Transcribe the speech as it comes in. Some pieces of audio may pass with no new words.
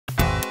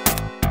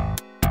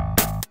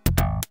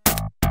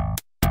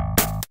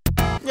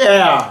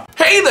Yeah.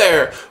 Hey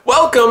there!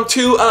 Welcome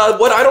to,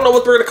 what I don't know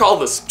what we're gonna call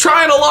this.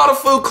 Trying a lot of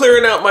food,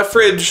 clearing out my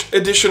fridge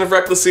edition of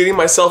Reckless Eating,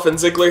 myself and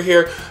Ziggler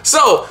here.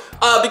 So,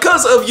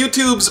 because of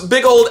YouTube's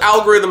big old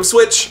algorithm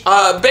switch,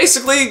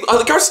 basically,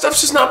 our stuff's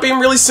just not being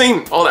really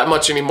seen all that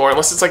much anymore,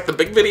 unless it's like the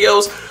big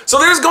videos. So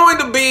there's going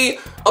to be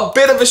a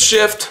bit of a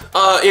shift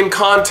in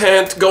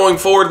content going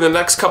forward in the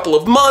next couple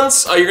of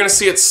months. You're gonna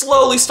see it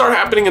slowly start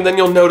happening, and then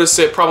you'll notice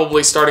it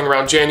probably starting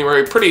around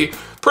January pretty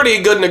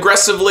good and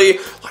aggressively,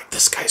 like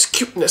this guy's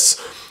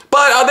cuteness.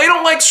 But they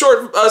don't like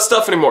short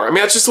stuff anymore. I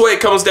mean, that's just the way it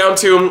comes down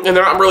to, and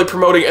they're not really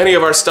promoting any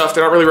of our stuff.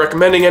 They're not really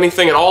recommending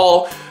anything at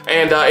all,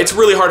 and it's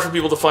really hard for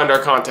people to find our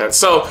content.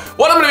 So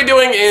what I'm gonna be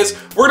doing is,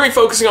 we're gonna be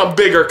focusing on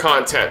bigger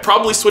content,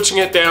 probably switching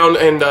it down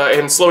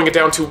and slowing it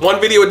down to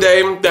one video a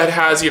day that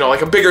has, you know,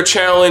 like a bigger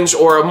challenge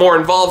or a more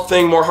involved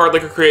thing, more hard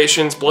liquor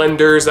creations,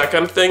 blenders, that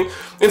kind of thing.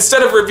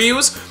 Instead of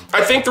reviews,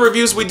 I think the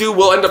reviews we do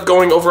will end up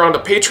going over onto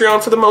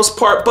Patreon for the most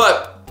part,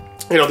 but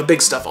you know, the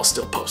big stuff I'll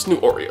still post, new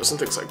Oreos and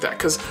things like that,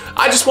 because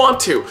I just want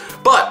to.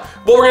 But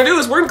what we're gonna do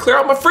is we're gonna clear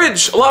out my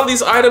fridge. A lot of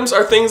these items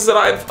are things that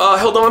I've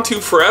held on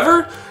to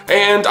forever,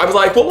 and I'm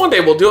like, well, one day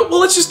we'll do it. Well,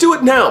 let's just do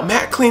it now.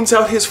 Matt cleans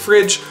out his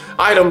fridge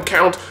item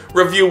count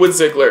review with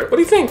Ziggler. What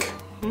do you think?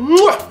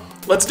 Mwah!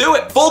 Let's do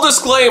it. Full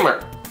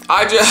disclaimer,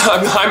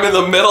 I'm in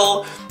the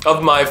middle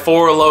of my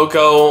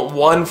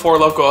one Four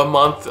Loko a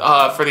month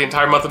for the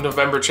entire month of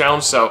November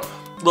challenge, so a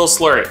little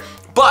slurry.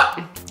 But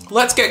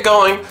let's get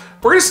going.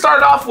 We're gonna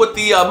start off with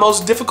the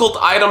most difficult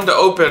item to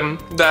open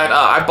that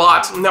I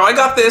bought. Now I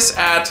got this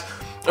at,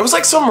 it was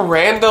like some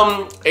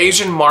random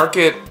Asian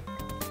market.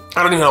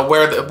 I don't even know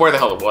where the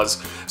hell it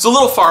was. It's a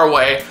little far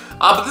away,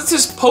 but this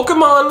is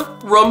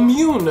Pokemon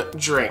Ramune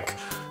drink.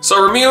 So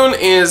Ramune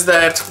is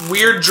that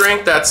weird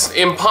drink that's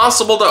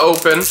impossible to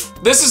open.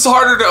 This is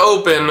harder to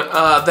open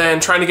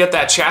than trying to get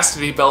that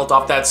chastity belt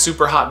off that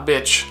super hot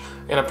bitch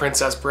in A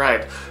Princess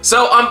Bride.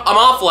 So I'm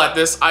awful at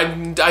this.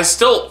 I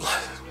still,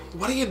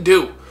 what do you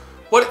do?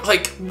 What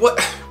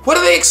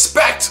do they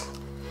expect?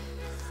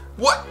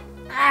 What?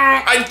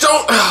 I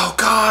don't, oh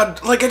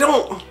God, like it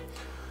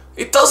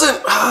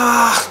doesn't,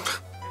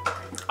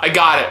 I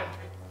got it.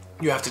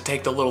 You have to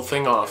take the little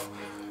thing off.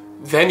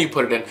 Then you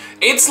put it in.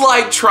 It's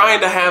like trying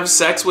to have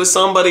sex with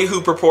somebody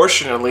who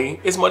proportionally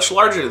is much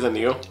larger than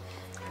you.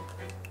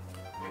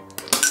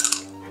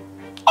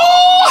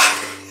 Oh!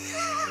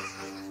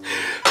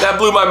 That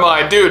blew my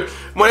mind. Dude,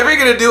 whenever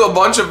you're gonna do a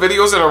bunch of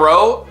videos in a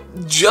row,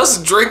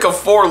 just drink a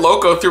Four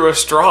Loko through a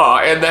straw,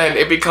 and then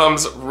it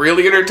becomes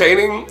really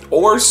entertaining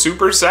or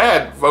super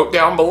sad. Vote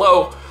down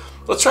below.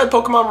 Let's try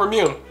Pokemon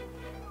Ramune.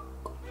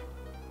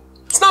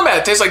 It's not bad.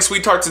 It tastes like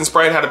Sweet Tarts and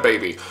Sprite had a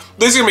baby.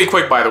 This is gonna be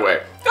quick, by the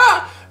way.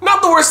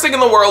 Not the worst thing in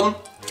the world.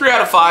 3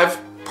 out of 5.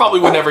 Probably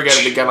would never get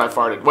it again. I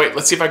farted. Wait,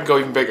 let's see if I can go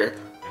even bigger.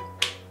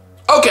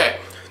 Okay.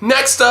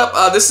 Next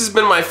up, this has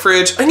been my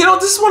fridge. And you know,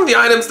 this is one of the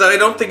items that I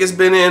don't think has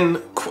been in,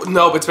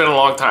 no, it's been a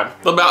long time.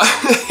 About,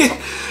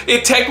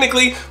 it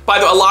technically,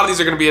 a lot of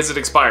these are gonna be as it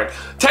expired.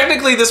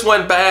 Technically, this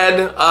went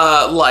bad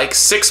like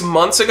 6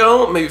 months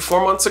ago, maybe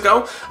 4 months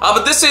ago.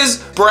 But this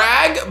is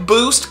Bragg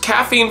Boost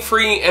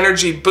Caffeine-Free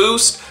Energy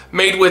Boost,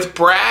 made with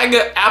Bragg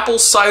apple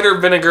cider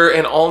vinegar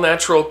and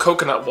all-natural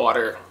coconut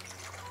water.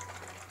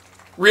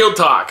 Real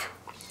talk,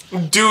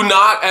 do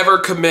not ever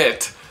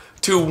commit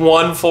to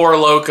one Four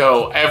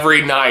Loko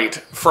every night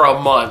for a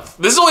month.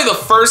 This is only the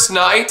first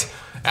night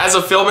as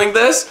of filming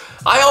this.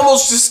 I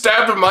almost just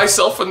stabbed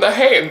myself in the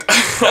hand.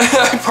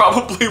 I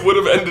probably would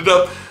have ended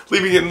up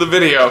leaving it in the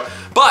video.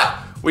 But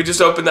we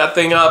just opened that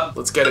thing up.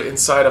 Let's get it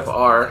inside of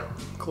our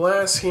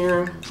glass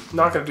here.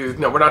 Not gonna do,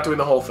 no, we're not doing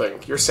the whole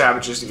thing. You're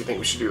savages if you think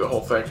we should do the whole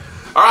thing.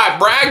 All right,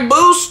 Bragg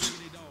Boost.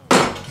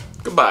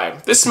 Goodbye.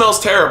 This smells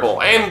terrible.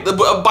 And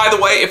by the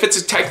way, if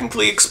it's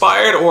technically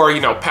expired or,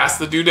 you know, past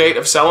the due date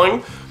of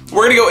selling,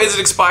 we're gonna go, is it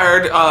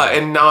expired,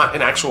 and not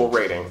an actual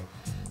rating.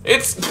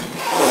 It's,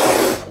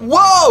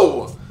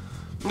 whoa!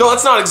 No,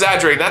 that's not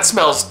exaggerating, that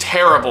smells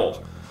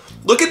terrible.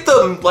 Look at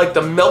the, like, the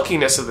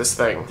milkiness of this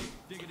thing.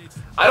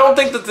 I don't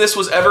think that this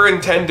was ever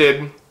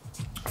intended,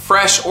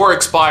 fresh or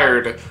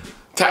expired,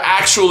 to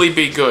actually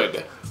be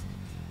good.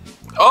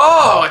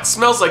 Oh, it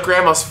smells like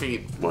grandma's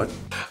feet. What?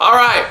 All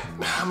right,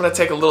 I'm gonna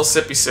take a little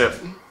sippy sip.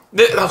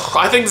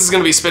 I think this is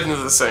gonna be spit into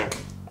the sink.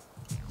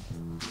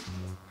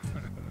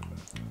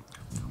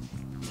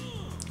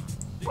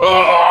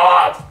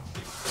 I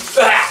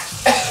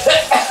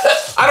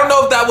don't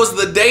know if that was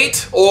the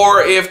date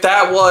or if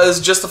that was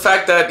just the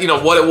fact that, you know,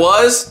 what it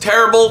was.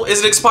 Terrible.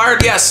 Is it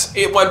expired? Yes,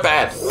 it went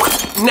bad.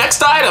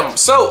 Next item.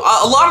 So,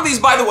 a lot of these,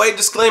 by the way,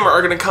 disclaimer,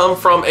 are gonna come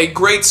from a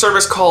great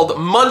service called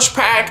Munch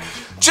Pack.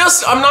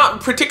 I'm not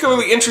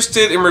particularly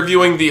interested in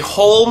reviewing the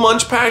whole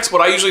Munch Packs.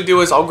 What I usually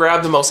do is I'll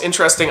grab the most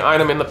interesting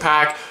item in the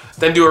pack,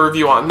 then do a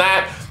review on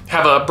that,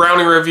 have a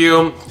brownie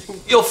review.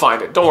 You'll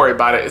find it, don't worry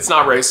about it, it's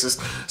not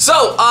racist. So,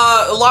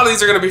 a lot of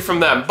these are gonna be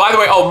from them. By the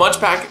way, oh, Munch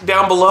Pack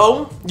down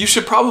below, you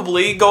should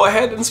probably go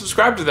ahead and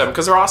subscribe to them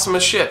because they're awesome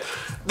as shit.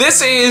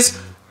 This is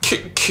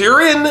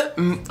Kirin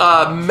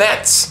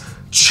Metz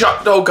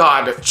oh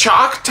god,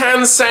 Chalk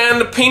Tan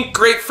Sand Pink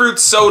Grapefruit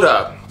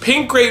Soda.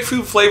 Pink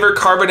grapefruit flavor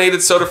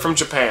carbonated soda from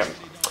Japan.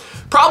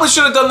 Probably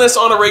should have done this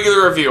on a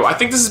regular review. I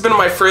think this has been in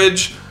my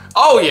fridge.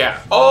 Oh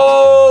yeah,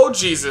 oh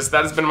Jesus,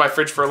 that has been in my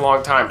fridge for a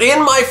long time.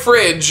 In my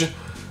fridge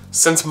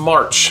since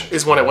March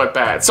is when it went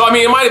bad. So I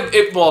mean,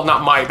 well,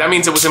 not might, that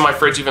means it was in my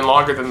fridge even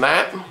longer than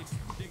that.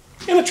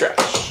 In the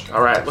trash.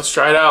 All right, let's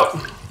try it out.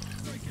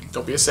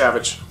 Don't be a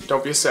savage,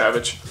 don't be a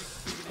savage.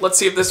 Let's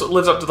see if this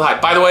lives up to the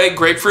hype. By the way,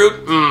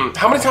 grapefruit,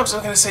 how many times am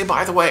I gonna say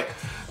by the way?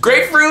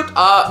 Grapefruit,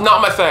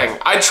 not my thing.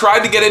 I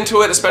tried to get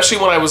into it, especially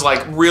when I was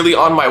like really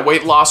on my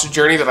weight loss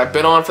journey that I've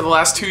been on for the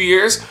last 2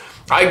 years.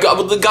 I got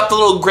the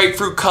little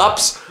grapefruit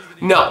cups.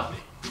 No,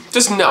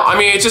 just no. I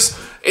mean,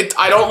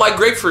 I don't like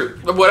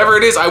grapefruit. Whatever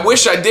it is, I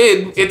wish I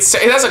did. It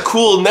has a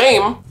cool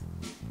name.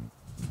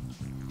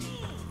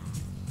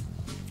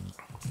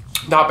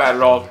 Not bad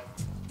at all.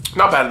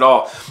 Not bad at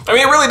all. I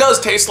mean, it really does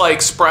taste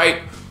like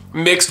Sprite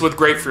mixed with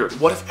grapefruit.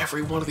 What if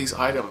every one of these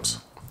items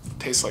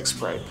tastes like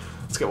Sprite?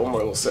 Let's get one more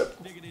little sip.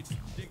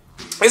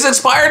 Is it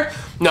expired?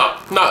 No,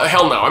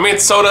 hell no. I mean,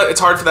 it's soda, it's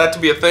hard for that to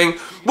be a thing.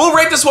 We'll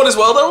rate this one as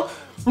well though.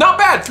 Not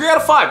bad, 3 out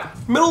of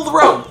 5, middle of the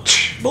road.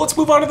 But let's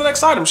move on to the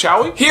next item,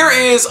 shall we? Here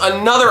is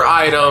another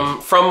item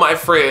from my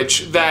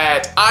fridge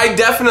that I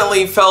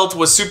definitely felt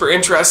was super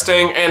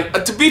interesting,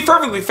 and to be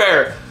perfectly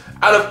fair,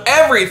 out of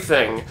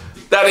everything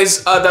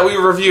that we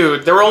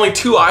reviewed, there were only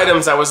 2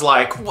 items I was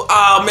like,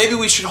 maybe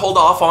we should hold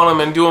off on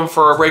them and do them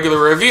for a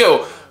regular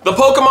review. The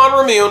Pokemon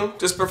Ramune,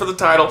 just for the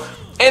title,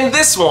 and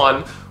this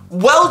one,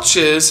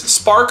 Welch's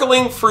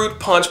Sparkling Fruit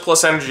Punch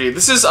Plus Energy.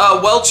 This is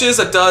Welch's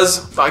that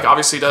does, like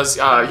obviously does,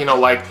 you know,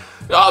 like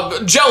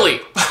jelly.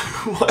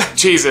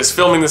 Jesus,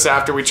 filming this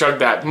after we chugged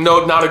that.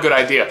 No, not a good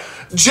idea.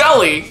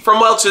 Jelly from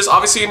Welch's,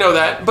 obviously you know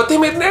that, but they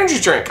made an energy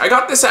drink. I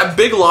got this at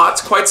Big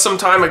Lots quite some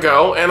time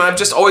ago, and I've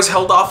just always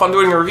held off on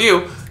doing a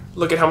review.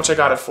 Look at how much I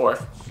got it for.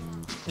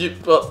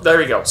 Well,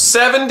 there you go.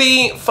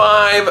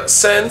 75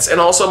 cents, and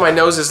also my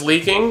nose is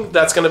leaking.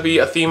 That's gonna be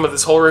a theme of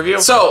this whole review.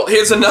 So,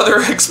 here's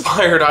another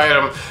expired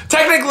item.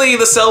 Technically,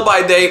 the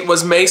sell-by date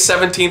was May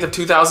 17th of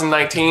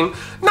 2019.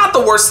 Not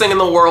the worst thing in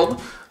the world,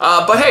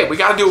 but hey, we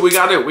gotta do what we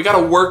gotta do. We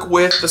gotta work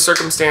with the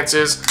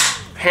circumstances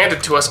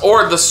handed to us,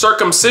 or the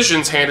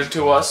circumcisions handed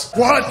to us.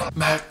 What?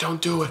 Matt,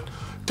 don't do it.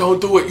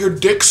 Don't do it. Your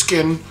dick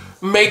skin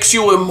makes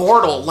you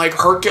immortal, like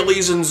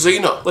Hercules and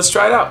Xena. Let's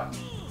try it out.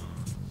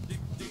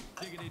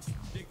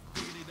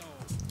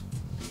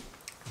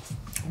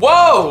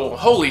 Whoa!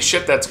 Holy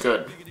shit, that's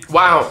good.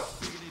 Wow,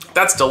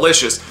 that's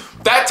delicious.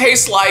 That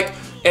tastes like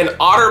an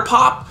Otter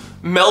Pop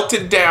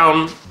melted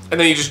down and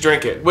then you just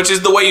drink it, which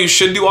is the way you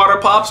should do Otter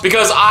Pops,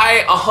 because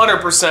I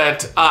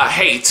 100%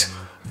 hate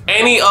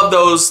any of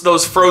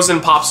those frozen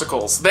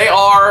popsicles. They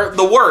are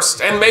the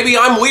worst, and maybe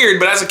I'm weird,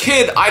 but as a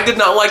kid, I did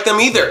not like them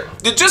either.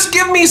 Just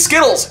give me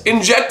Skittles,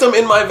 inject them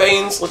in my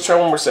veins. Let's try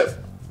one more sip.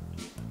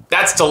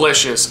 That's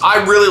delicious.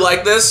 I really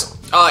like this.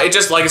 It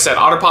just, like I said,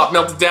 Otter Pop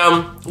melted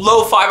down,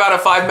 low 5 out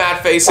of 5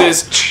 matte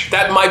faces.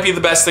 That might be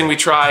the best thing we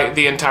try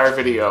the entire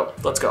video.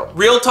 Let's go.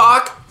 Real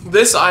talk,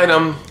 this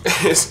item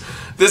is,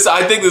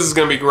 I think this is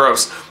gonna be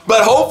gross,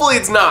 but hopefully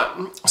it's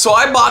not. So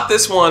I bought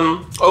this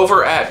one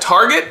over at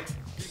Target.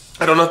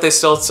 I don't know if they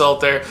still sell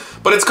it there,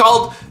 but it's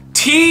called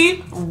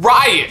T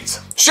Riot.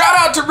 Shout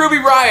out to Ruby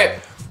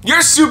Riot.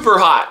 You're super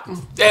hot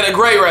and a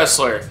great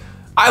wrestler.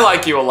 I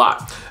like you a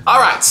lot. All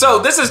right, so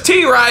this is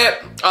T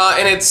Riot,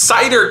 and it's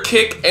Cider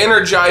Kick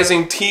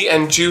Energizing Tea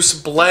and Juice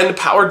Blend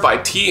powered by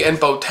Tea and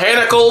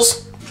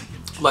Botanicals.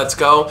 Let's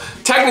go.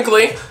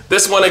 Technically,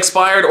 this one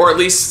expired, or at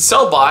least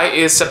sell by,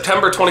 is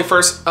September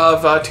 21st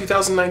of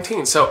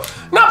 2019. So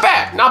not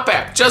bad, not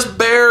bad. Just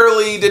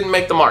barely didn't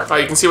make the mark.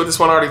 You can see what this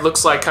one already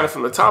looks like kind of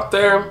from the top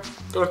there.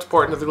 Don't have to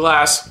pour it into the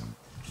glass.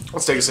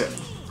 Let's take a sip.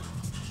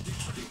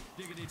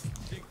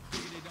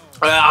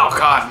 Oh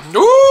God,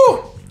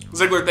 ooh!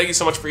 Ziggler, thank you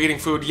so much for eating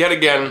food yet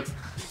again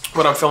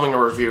when I'm filming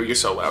a review. You're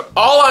so loud.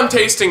 All I'm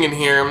tasting in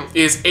here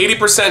is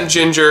 80%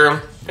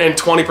 ginger and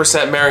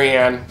 20%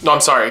 Marianne. No,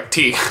 I'm sorry,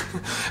 tea.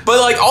 But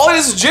like, all it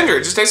is ginger.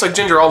 It just tastes like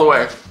ginger all the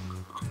way.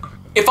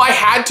 If I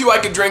had to, I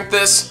could drink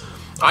this.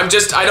 I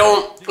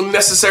don't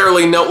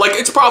necessarily know. Like,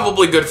 it's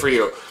probably good for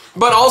you.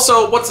 But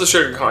also, what's the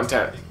sugar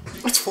content?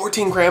 It's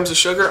 14 grams of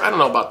sugar. I don't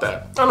know about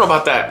that. I don't know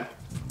about that.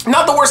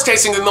 Not the worst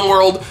tasting in the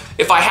world.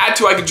 If I had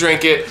to, I could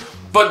drink it.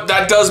 But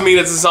that does mean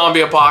it's a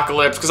zombie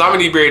apocalypse, because I'm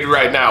inebriated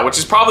right now, which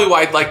is probably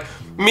why, like,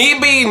 me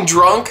being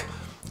drunk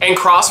and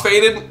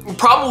crossfaded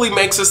probably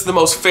makes this the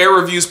most fair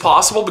reviews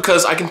possible,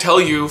 because I can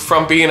tell you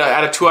from being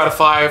at a 2 out of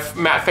 5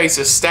 matte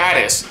faces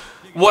status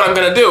what I'm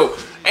gonna do.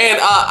 And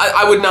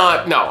I would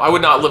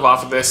not live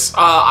off of this.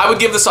 I would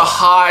give this a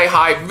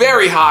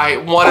very high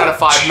 1 out of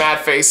 5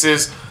 matte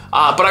faces.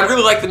 But I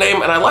really like the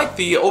name, and I like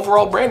the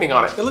overall branding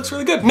on it. It looks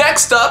really good.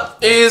 Next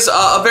up is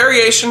a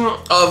variation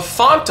of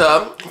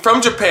Fanta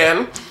from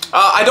Japan.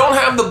 I don't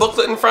have the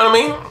booklet in front of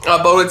me,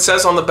 but it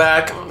says on the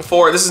back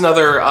this is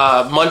another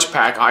Munch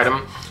Pack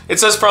item. It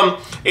says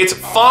it's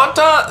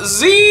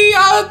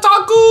Fantasia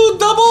Taku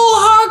Double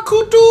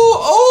Hakutu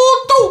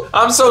Oto.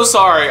 I'm so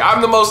sorry.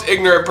 I'm the most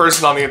ignorant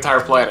person on the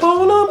entire planet.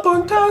 Don't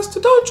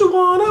you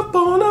wanna?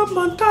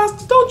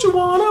 Don't you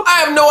wanna?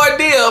 I have no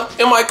idea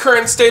in my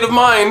current state of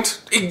mind,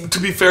 to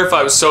be fair, if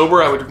I was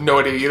sober, I would have no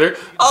idea either,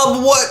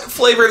 of what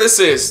flavor this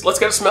is. Let's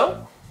get a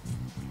smell.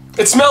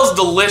 It smells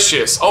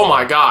delicious. Oh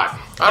my God.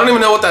 I don't even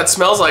know what that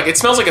smells like. It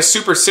smells like a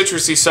super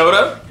citrusy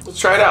soda. Let's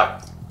try it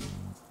out.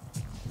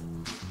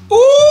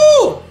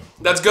 Ooh,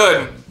 that's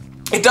good.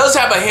 It does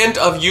have a hint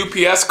of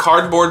UPS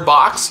cardboard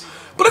box,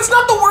 but it's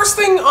not the worst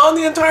thing on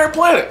the entire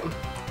planet.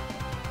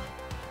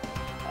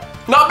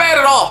 Not bad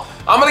at all.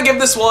 I'm gonna give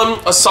this one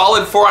a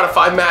solid 4 out of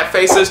 5 matte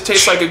faces.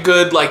 Tastes like a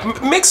good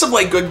mix of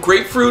good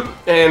grapefruit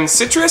and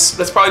citrus.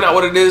 That's probably not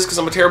what it is because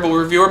I'm a terrible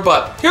reviewer,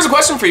 but here's a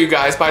question for you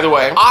guys, by the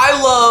way.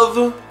 I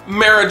love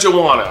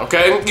marijuana,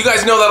 okay? You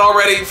guys know that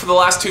already for the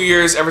last 2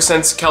 years, ever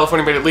since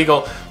California made it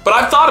legal, but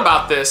I've thought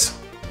about this.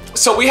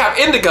 So we have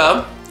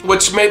indica,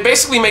 which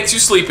basically makes you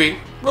sleepy,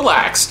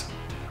 relaxed.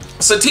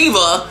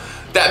 Sativa,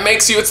 that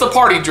makes you, it's the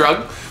party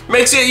drug,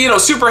 makes you,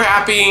 super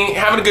happy,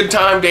 having a good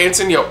time,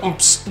 dancing,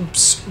 oops,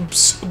 oops,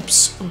 oops,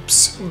 oops,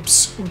 oops,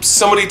 oops, oops.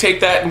 Somebody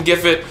take that and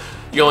gif it.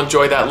 You'll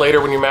enjoy that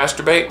later when you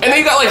masturbate. And then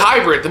you got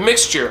hybrid, the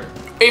mixture.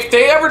 If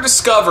they ever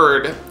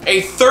discovered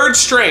a third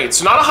strain,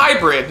 so not a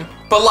hybrid,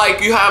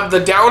 but you have the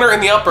downer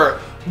and the upper,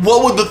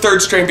 what would the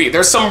third strain be?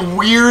 There's some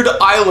weird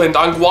island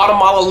on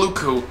Guatemala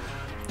Luku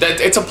that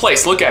it's a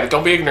place, look at it,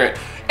 don't be ignorant.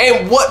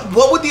 And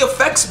what would the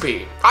effects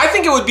be? I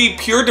think it would be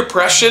pure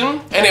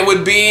depression, and it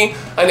would be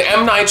an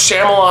M. Night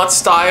Shyamalan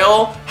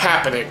style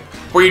happening,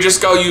 where you just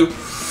go, you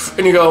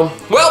go,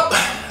 well,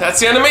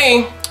 that's the end of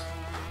me.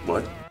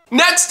 What?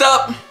 Next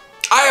up,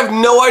 I have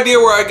no idea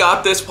where I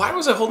got this. Why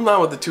was I holding on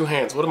with the 2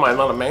 hands? What am I,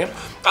 not a man?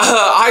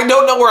 I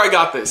don't know where I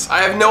got this. I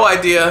have no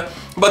idea,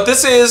 but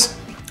this is,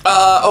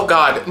 oh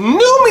God,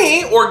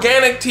 Numi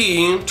Organic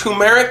Tea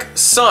Turmeric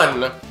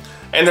Sun.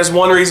 And there's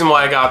one reason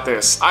why I got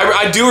this.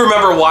 I do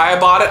remember why I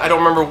bought it. I don't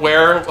remember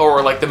where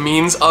or the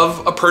means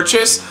of a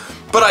purchase,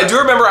 but I do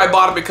remember I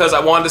bought it because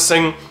I wanted to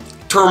sing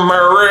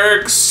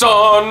Turmeric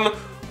Sun,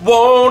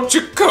 won't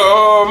you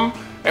come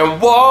and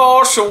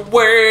wash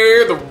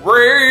away the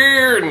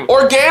rain.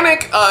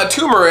 Organic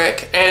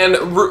turmeric and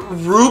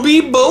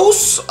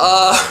rooibos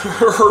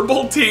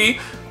herbal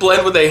tea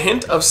blend with a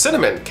hint of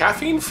cinnamon,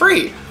 caffeine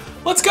free.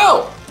 Let's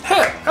go.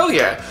 Hell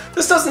yeah.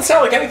 This doesn't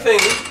sound like anything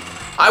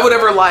I would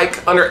ever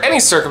like under any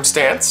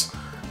circumstance,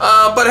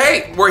 but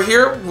hey, we're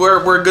here,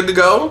 we're good to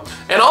go.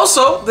 And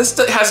also, this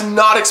has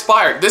not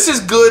expired. This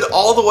is good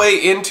all the way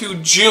into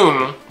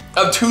June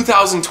of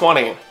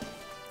 2020,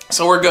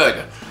 so we're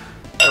good.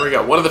 There we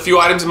go, one of the few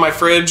items in my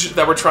fridge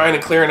that we're trying to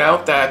clear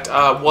out that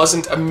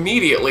wasn't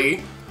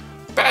immediately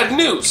bad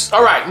news.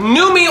 All right,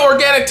 Numi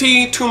Organic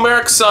Tea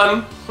Turmeric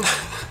Sun.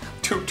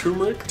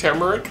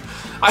 Turmeric?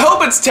 I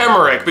hope it's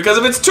turmeric, because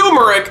if it's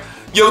turmeric,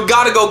 you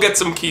gotta go get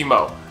some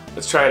chemo.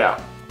 Let's try it out.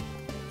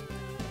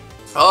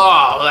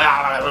 Oh,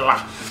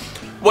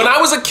 when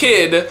I was a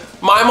kid,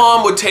 my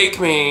mom would take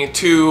me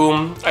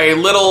to a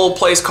little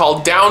place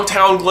called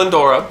Downtown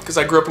Glendora, because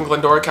I grew up in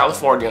Glendora,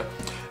 California.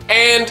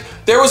 And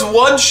there was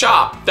one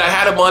shop that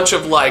had a bunch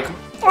of I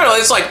don't know,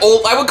 it's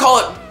old, I would call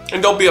it,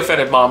 and don't be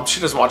offended, Mom,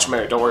 she doesn't watch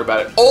Mary, don't worry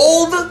about it.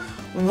 Old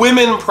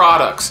women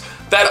products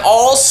that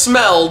all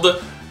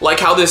smelled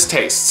like how this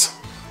tastes.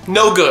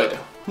 No good.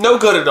 No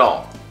good at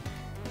all.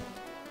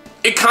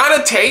 It kind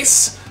of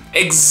tastes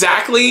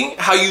exactly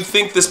how you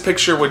think this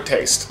picture would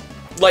taste.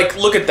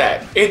 Look at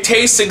that. It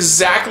tastes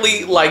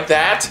exactly like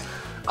that.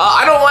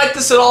 I don't like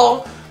this at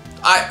all.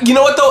 You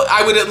know what though?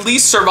 I would at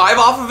least survive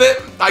off of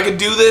it. I could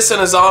do this in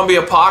a zombie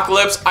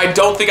apocalypse. I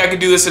don't think I could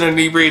do this in an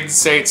inebriated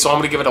state, so I'm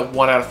gonna give it a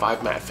 1 out of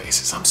 5 matte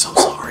faces. I'm so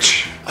sorry.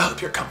 I hope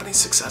your company's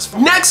successful.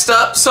 Next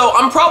up, so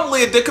I'm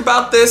probably a dick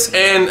about this,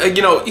 and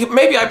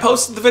maybe I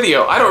posted the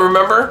video. I don't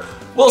remember.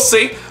 We'll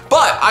see.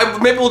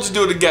 But maybe we'll just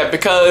do it again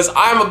because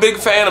I'm a big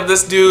fan of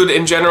this dude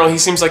in general. He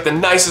seems like the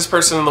nicest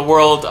person in the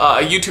world. A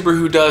YouTuber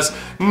who does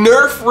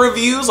Nerf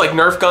reviews, like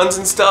Nerf guns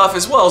and stuff,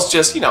 as well as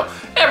just,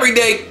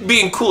 everyday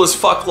being cool as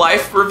fuck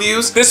life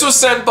reviews. This was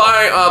sent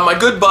by my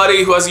good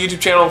buddy who has a YouTube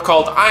channel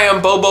called I Am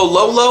Bobo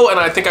Lolo, and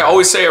I think I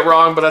always say it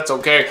wrong, but that's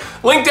okay.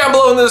 Link down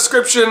below in the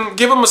description.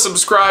 Give him a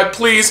subscribe,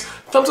 please.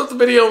 Thumbs up the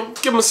video,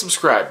 give him a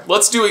subscribe.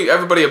 Let's do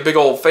everybody a big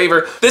old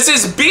favor. This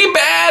is Be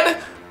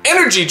Bad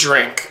energy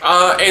drink,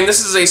 and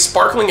this is a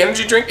sparkling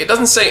energy drink. It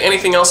doesn't say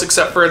anything else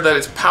except for that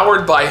it's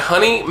powered by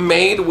honey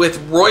made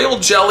with royal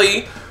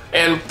jelly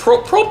and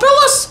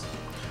propolis.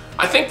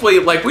 I think we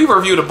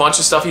reviewed a bunch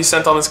of stuff he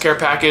sent on this care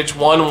package.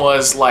 One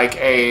was like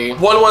a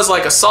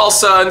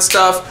salsa and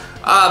stuff.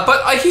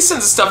 But he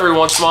sends us stuff every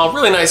once in a while.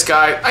 Really nice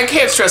guy. I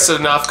can't stress it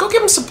enough. Go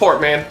give him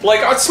support, man.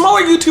 Our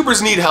smaller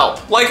YouTubers need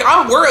help.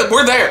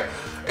 We're there.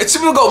 It's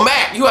people go,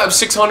 Matt, you have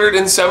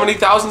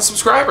 670,000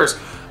 subscribers.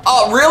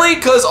 Really?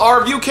 Because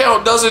our view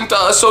count doesn't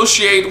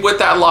associate with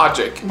that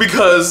logic.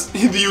 Because the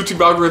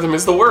YouTube algorithm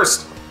is the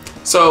worst.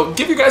 So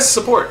give you guys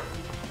support.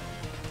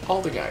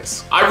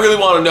 Poltergeist. I really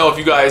want to know if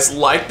you guys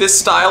like this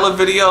style of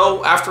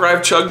video after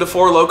I've chugged a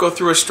Four Loko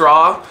through a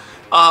straw,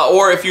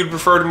 or if you'd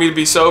prefer me to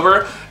be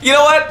sober. You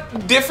know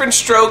what? Different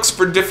strokes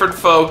for different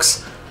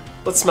folks.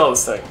 Let's smell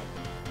this thing.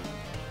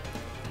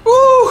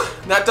 Woo!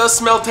 That does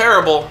smell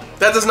terrible.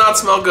 That does not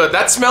smell good.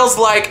 That smells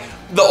like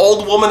the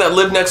old woman that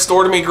lived next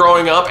door to me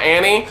growing up,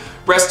 Annie.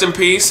 Rest in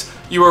peace.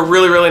 You were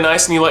really, really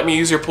nice and you let me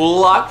use your pool a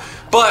lot.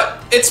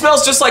 But it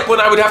smells just like when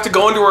I would have to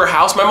go into her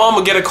house. My mom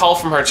would get a call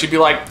from her and she'd be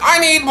like, I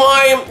need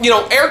my,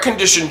 air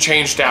condition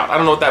changed out. I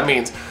don't know what that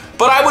means.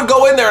 But I would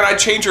go in there and I'd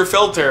change her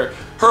filter.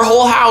 Her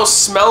whole house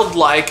smelled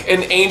like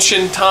an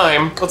ancient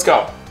time. Let's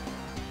go.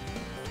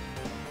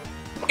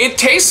 It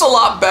tastes a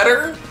lot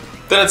better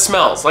than it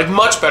smells. Like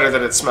much better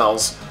than it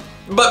smells.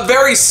 But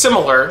very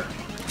similar.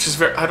 Which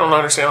is I don't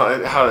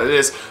understand how it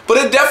is. But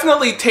it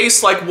definitely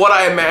tastes like what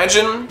I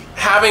imagine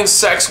having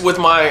sex with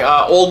my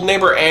old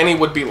neighbor Annie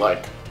would be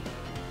like.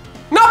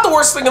 Not the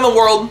worst thing in the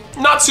world,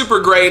 not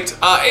super great.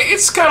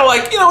 It's kind of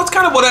like, it's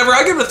kind of whatever.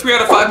 I give it a 3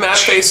 out of 5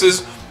 match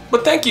faces.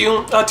 But thank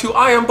you to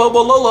I Am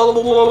Bobo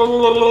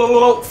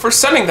Lolo for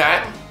sending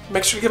that.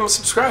 Make sure to give him a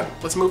subscribe.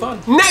 Let's move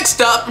on. Next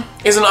up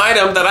is an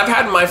item that I've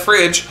had in my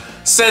fridge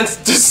since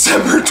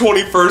December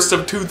 21st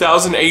of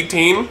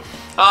 2018. And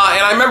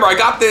I remember I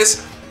got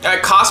this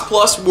at Cost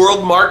Plus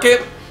World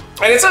Market.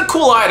 And it's a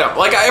cool item.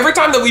 Like every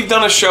time that we've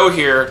done a show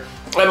here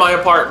at my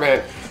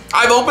apartment,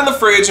 I've opened the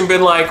fridge and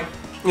been like,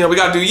 we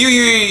gotta do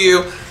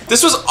you.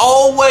 This was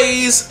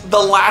always the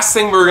last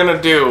thing we were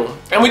gonna do.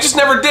 And we just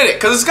never did it,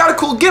 because it's got a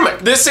cool gimmick.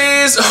 This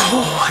is,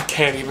 I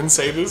can't even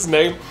say this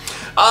name.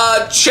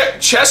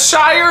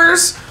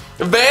 Cheshire's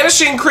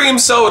Vanishing Cream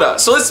Soda.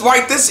 So this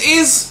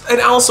is an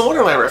Alice in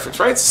Wonderland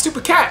reference, right? It's a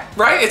stupid cat,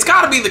 right? It's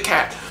gotta be the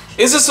cat.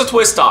 Is this a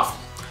twist off?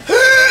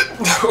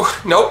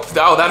 Nope,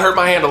 oh, that hurt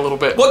my hand a little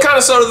bit. What kind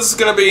of soda this is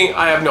gonna be,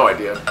 I have no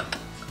idea.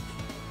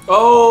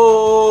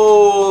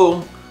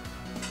 Oh.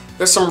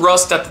 There's some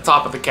rust at the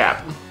top of the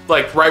cap.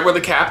 Like right where the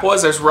cap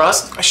was, there's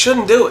rust. I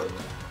shouldn't do it.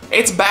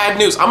 It's bad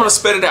news. I'm gonna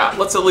spit it out.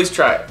 Let's at least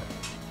try it.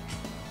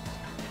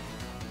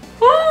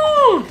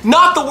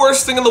 Not the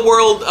worst thing in the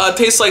world.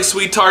 Tastes like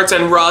sweet tarts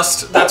and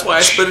rust. That's why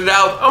I spit it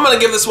out. I'm gonna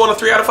give this one a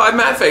 3 out of 5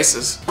 matte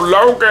faces.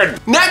 Logan.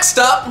 Next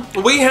up,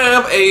 we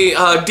have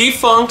a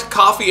defunct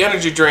coffee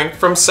energy drink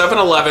from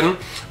 7-Eleven,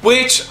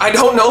 which I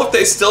don't know if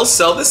they still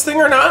sell this thing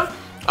or not.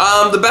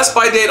 The best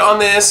by date on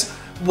this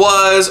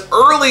was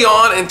early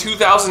on in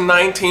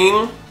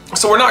 2019,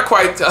 so we're not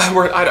quite,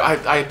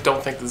 I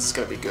don't think this is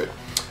gonna be good.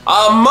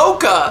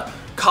 Mocha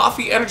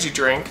coffee energy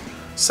drink,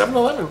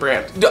 7-Eleven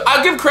brand.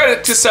 I'll give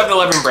credit to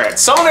 7-Eleven brand.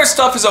 Some of their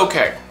stuff is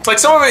okay. Like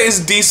some of it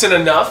is decent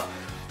enough,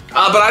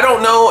 but I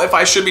don't know if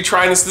I should be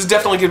trying this. This is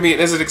definitely gonna be,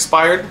 is it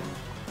expired?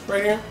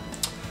 Right here?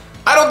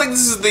 I don't think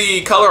this is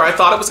the color I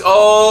thought it was.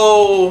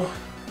 Oh,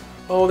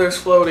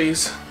 there's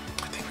floaties.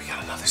 I think we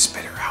got another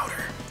spitter outer.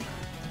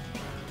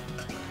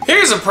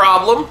 Here's a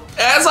problem.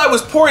 As I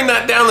was pouring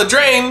that down the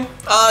drain,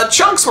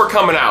 chunks were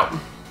coming out.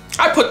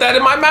 I put that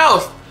in my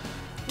mouth.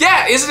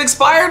 Yeah, is it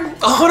expired?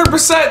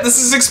 100%,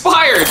 this is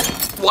expired.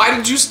 Why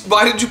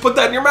did you put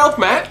that in your mouth,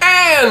 Matt?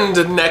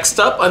 And next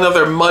up,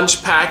 another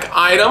Munch Pack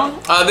item.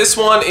 This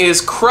one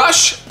is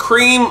Crush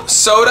Cream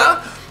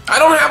Soda. I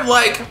don't have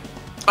like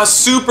a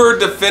super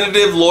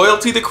definitive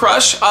loyalty to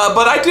Crush,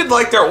 but I did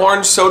like their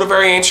orange soda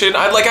variation.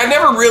 I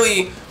never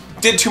really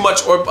did too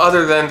much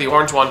other than the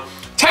orange one.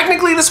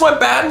 Technically, this went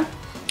bad,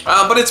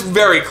 but it's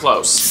very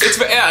close. It's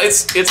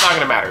not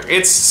gonna matter.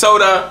 It's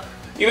soda.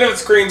 Even if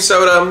it's cream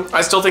soda,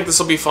 I still think this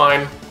will be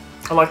fine.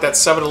 I like that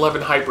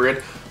 7-Eleven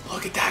hybrid.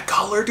 Look at that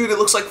color, dude. It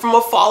looks like from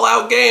a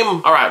Fallout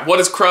game. All right, what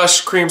is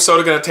Crush Cream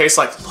Soda gonna taste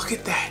like? Look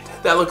at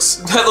that. That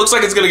looks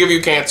like it's gonna give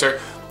you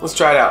cancer. Let's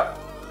try it out.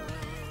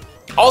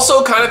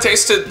 Also, kind of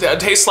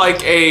tastes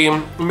like a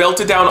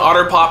melted down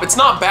Otter Pop. It's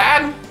not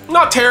bad,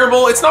 not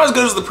terrible. It's not as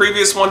good as the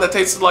previous one that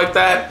tasted like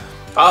that,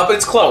 but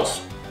it's close.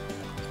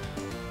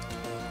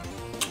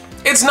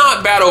 It's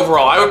not bad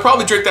overall. I would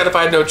probably drink that if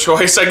I had no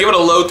choice. I give it a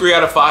low 3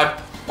 out of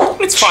 5.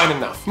 It's fine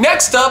enough.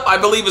 Next up, I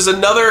believe, is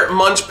another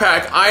Munch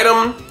Pack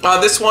item.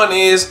 This one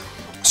is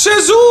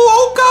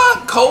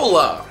Shizuoka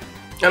Cola.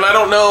 And I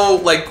don't know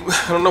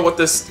what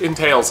this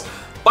entails.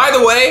 By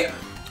the way,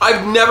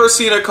 I've never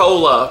seen a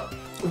cola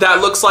that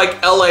looks like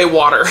LA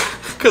water,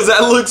 because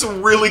that looks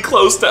really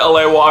close to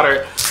LA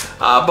water.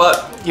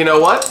 But you know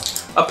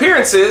what?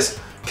 Appearances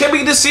can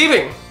be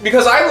deceiving,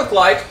 because I look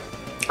like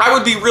I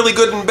would be really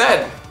good in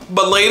bed.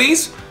 But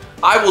ladies,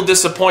 I will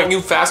disappoint you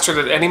faster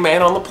than any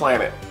man on the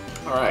planet.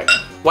 All right.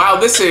 Wow,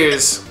 this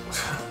is,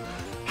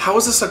 how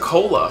is this a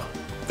cola?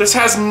 This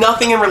has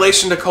nothing in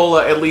relation to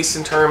cola, at least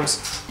in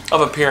terms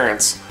of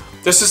appearance.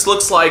 This just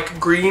looks like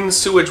green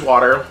sewage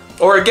water.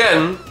 Or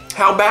again,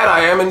 how bad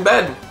I am in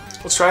bed.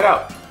 Let's try it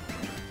out.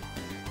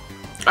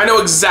 I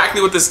know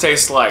exactly what this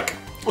tastes like.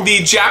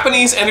 The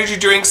Japanese energy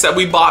drinks that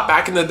we bought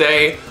back in the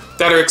day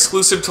that are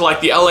exclusive to like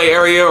the LA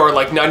area or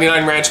like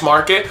 99 Ranch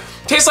Market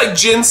tastes like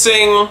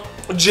ginseng,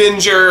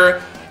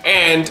 ginger,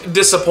 and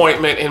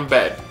disappointment in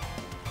bed.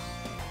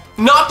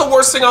 Not the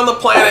worst thing on the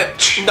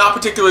planet, not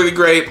particularly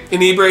great.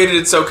 Inebriated,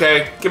 it's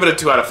okay. Give it a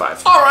 2 out of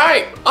 5. All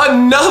right,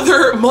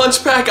 another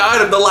Munch Pack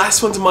item. The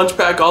last one's Munch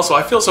Pack also.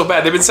 I feel so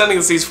bad. They've been sending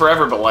us these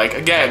forever, but like,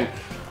 again,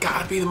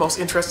 gotta be the most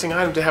interesting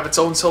item to have its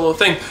own solo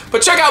thing.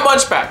 But check out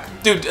Munch Pack.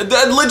 Dude,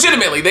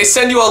 legitimately, they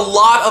send you a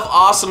lot of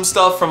awesome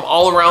stuff from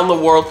all around the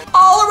world.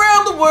 All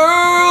around the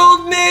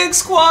world, Nick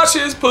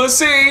squashes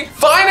pussy.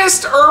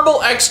 Finest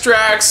herbal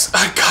extracts,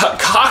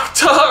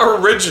 Cocta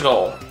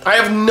Original. I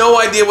have no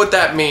idea what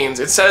that means.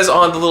 It says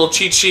on the little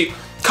cheat sheet,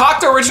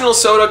 Cocta Original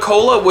Soda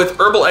Cola with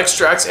herbal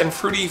extracts and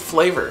fruity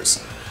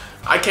flavors.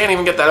 I can't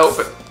even get that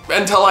open.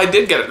 Until I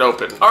did get it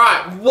open. All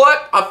right,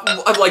 what,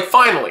 like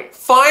finally,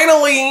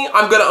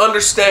 I'm gonna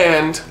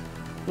understand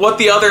what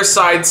the other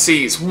side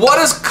sees. What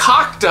does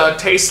Cocta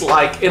taste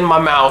like in my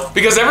mouth?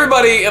 Because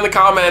everybody in the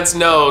comments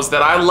knows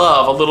that I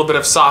love a little bit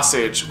of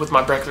sausage with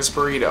my breakfast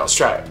burrito. Let's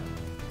try it.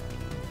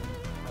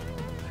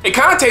 It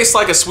kind of tastes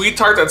like a sweet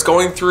tart that's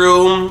going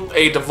through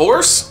a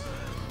divorce.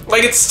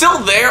 Like it's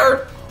still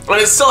there,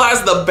 and it still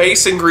has the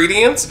base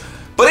ingredients,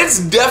 but it's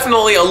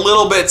definitely a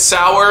little bit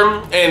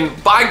sour,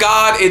 and by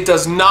God, it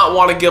does not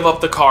want to give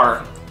up the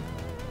car.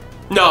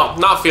 No,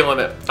 not feeling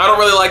it. I don't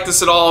really like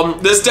this at all.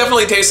 This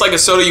definitely tastes like a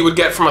soda you would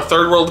get from a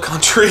third world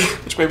country,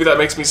 which maybe that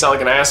makes me sound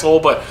like an asshole,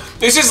 but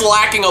it's just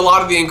lacking a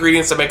lot of the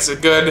ingredients that makes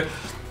it good,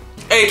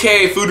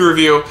 aka food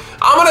review.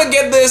 I'm gonna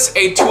give this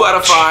a 2 out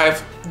of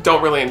 5.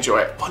 Don't really enjoy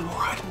it. One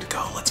more item to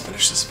go. Let's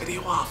finish this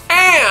video off.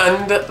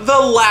 And the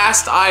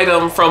last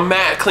item from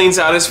Matt cleans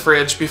out his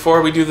fridge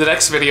before we do the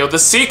next video, the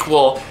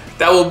sequel,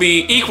 that will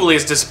be equally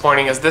as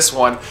disappointing as this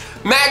one.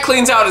 Matt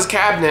cleans out his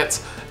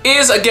cabinets,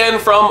 is again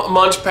from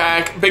Munch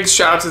Pack. Big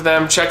shout out to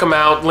them, check them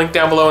out, link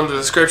down below in the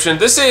description.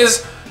 This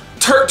is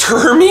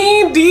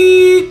Termi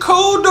di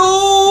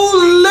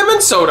Codo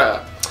Lemon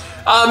Soda.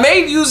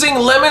 Made using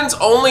lemons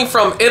only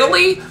from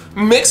Italy,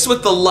 mixed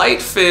with the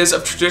light fizz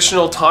of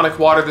traditional tonic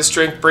water. This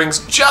drink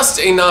brings just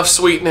enough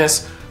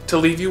sweetness to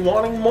leave you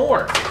wanting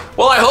more.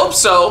 Well, I hope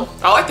so.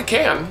 I like the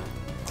can.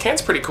 The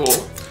can's pretty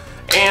cool.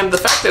 And the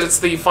fact that it's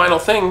the final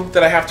thing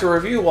that I have to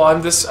review while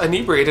I'm this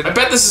inebriated, I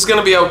bet this is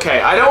gonna be okay.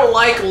 I don't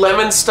like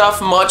lemon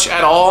stuff much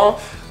at all,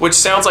 which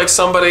sounds like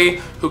somebody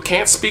who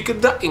can't speak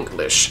the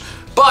English.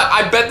 But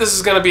I bet this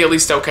is gonna be at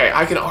least okay.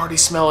 I can already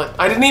smell it.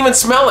 I didn't even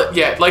smell it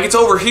yet. Like it's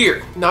over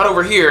here, not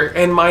over here,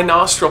 and my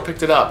nostril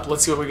picked it up.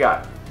 Let's see what we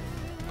got.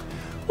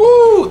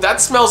 Ooh, that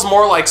smells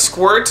more like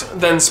Squirt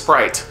than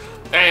Sprite.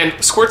 And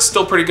Squirt's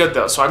still pretty good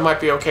though, so I might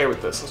be okay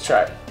with this. Let's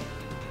try it.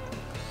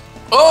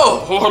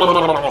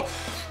 Oh!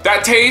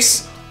 That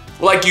tastes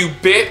like you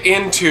bit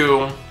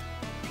into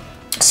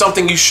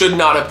something you should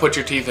not have put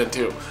your teeth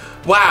into.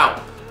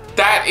 Wow,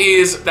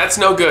 that's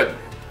no good.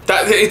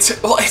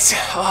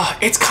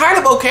 It's kind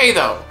of okay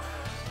though.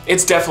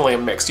 It's definitely a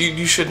mix.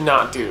 You should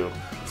not do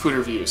food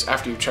reviews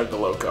after you chug the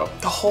Loco.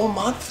 The whole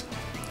month?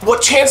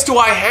 What chance do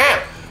I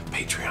have?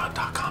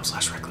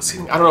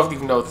 Patreon.com/recklesseating. I don't know if you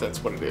even know if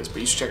that's what it is,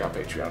 but you should check out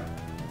Patreon.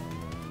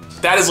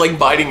 That is like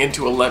biting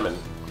into a lemon,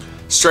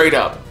 straight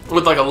up,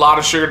 with like a lot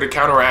of sugar to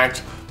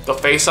counteract the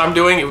face I'm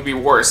doing. It would be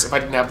worse if I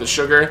didn't have the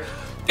sugar.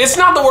 It's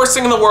not the worst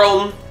thing in the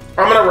world.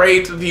 I'm gonna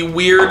rate the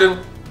weird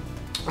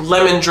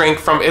lemon drink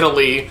from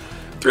Italy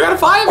 3 out of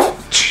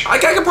 5. I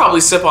could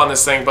probably sip on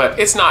this thing, but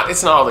it's not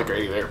all that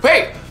great either.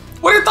 Hey,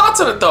 what are your thoughts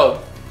on it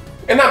though?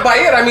 And not by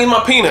it, I mean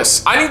my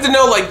penis. I need to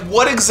know, like,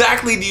 what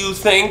exactly do you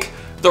think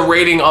the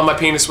rating on my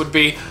penis would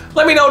be?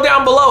 Let me know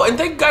down below, and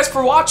thank you guys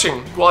for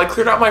watching while I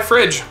cleared out my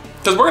fridge.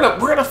 Because we're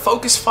gonna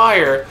focus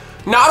fire,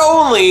 not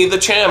only the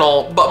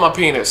channel, but my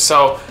penis.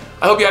 So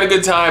I hope you had a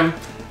good time.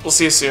 We'll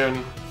see you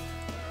soon.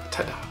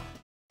 Ta-da.